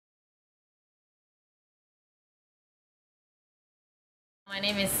My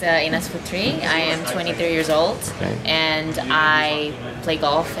name is Ines Putri. I am 23 years old, and I play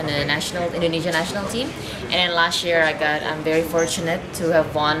golf in the Indonesia national team. And then last year, I'm very fortunate to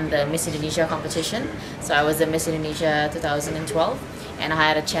have won the Miss Indonesia competition. So I was the Miss Indonesia 2012, and I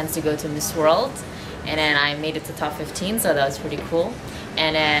had a chance to go to Miss World, and then I made it to top 15. So that was pretty cool.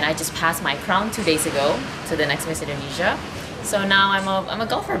 And then I just passed my crown 2 days ago to the next Miss Indonesia. So now I'm a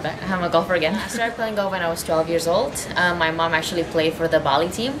golfer. I'm a golfer again. I started playing golf when I was 12 years old. My mom actually played for the Bali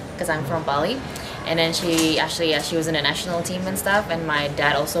team because I'm from Bali, and then she was in the national team and stuff. And my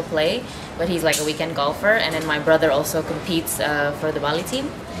dad also played, but he's like a weekend golfer. And then my brother also competes for the Bali team.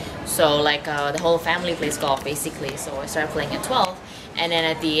 So like the whole family plays golf basically. So I started playing at 12. And then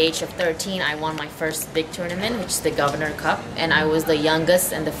at the age of 13, I won my first big tournament, which is the Governor Cup. And I was the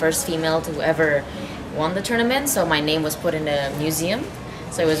youngest and the first female to ever won the tournament. So my name was put in the museum.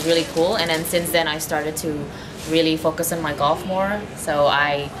 So it was really cool. And then since then, I started to really focus on my golf more. So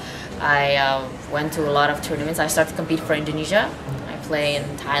I went to a lot of tournaments. I started to compete for Indonesia. I play in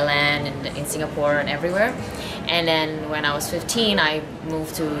Thailand and in Singapore and everywhere. And then when I was 15, I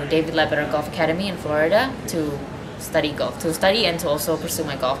moved to David Lebetter Golf Academy in Florida to study golf, and to also pursue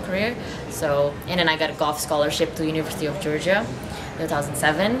my golf career. So, and then I got a golf scholarship to University of Georgia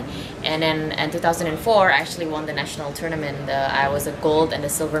 2007, and then in 2004 I actually won the national tournament. I was a gold and a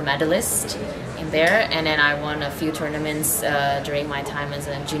silver medalist in there, and then I won a few tournaments during my time as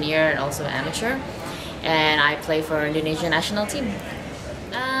a junior and also amateur, and I play for Indonesia national team.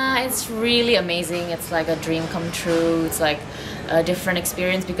 It's really amazing. It's like a dream come true. It's like a different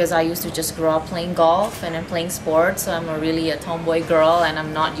experience because I used to just grow up playing golf and then playing sports. So I'm really a tomboy girl, and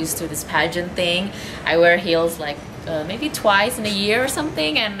I'm not used to this pageant thing. I wear heels like maybe twice in a year or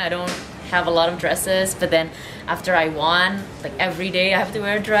something, and I don't have a lot of dresses. But then after I won, like every day I have to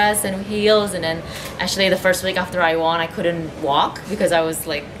wear a dress and heels. And then actually the first week after I won, I couldn't walk because I was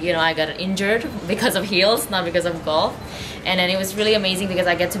like, I got injured because of heels, not because of golf. And then it was really amazing because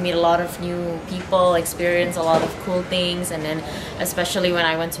I get to meet a lot of new people, experience a lot of cool things. And then especially when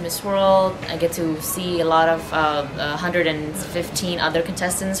I went to Miss World, I get to see a lot of 115 other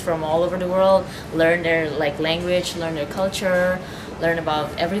contestants from all over the world, learn their language, learn their culture, learn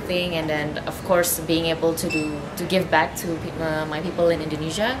about everything. And then of course being able to give back to my people in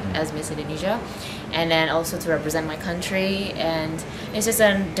Indonesia as Miss Indonesia, and then also to represent my country. And it's just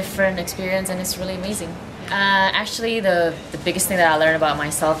a different experience, and it's really amazing. Actually, the biggest thing that I learned about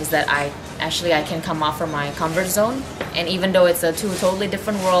myself is that I can come off from my comfort zone, and even though it's a totally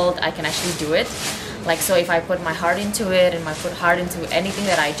different world, I can actually do it. So if I put my heart into it and I put heart into anything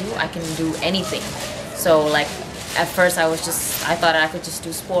that I do, I can do anything. So at first I thought I could just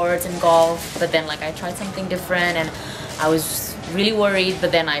do sports and golf, but then I tried something different, and I was really worried,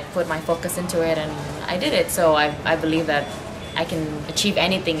 but then I put my focus into it and I did it. So I believe that I can achieve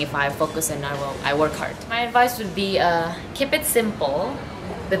anything if I focus and I work hard. My advice would be keep it simple,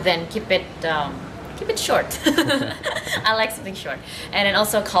 but then keep it short. I like something short, and then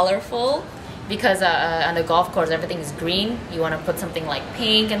also colorful, because on the golf course everything is green. You want to put something like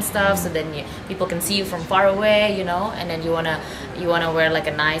pink and stuff, so then people can see you from far away, and then you wanna wear like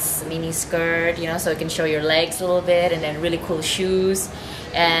a nice mini skirt, so it can show your legs a little bit, and then really cool shoes,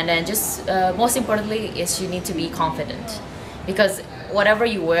 and then just most importantly is you need to be confident. Because whatever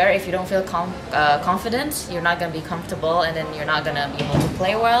you wear, if you don't feel confident, you're not going to be comfortable, and then you're not going to be able to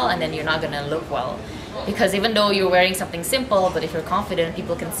play well, and then you're not going to look well. Because even though you're wearing something simple, but if you're confident,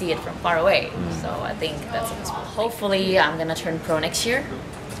 people can see it from far away. So I think that's it. Hopefully I'm going to turn pro next year.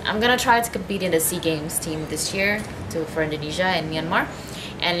 I'm going to try to compete in the SEA Games team this year for Indonesia and Myanmar.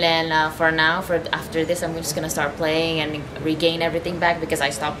 And then after this, I'm just gonna start playing and regain everything back, because I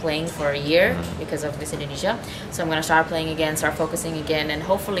stopped playing for a year because of Miss Indonesia. So I'm gonna start playing again, start focusing again, and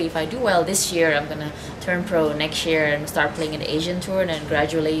hopefully if I do well this year, I'm gonna turn pro next year and start playing in the Asian Tour, and then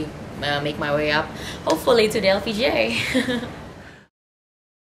gradually make my way up, hopefully to the LPGA.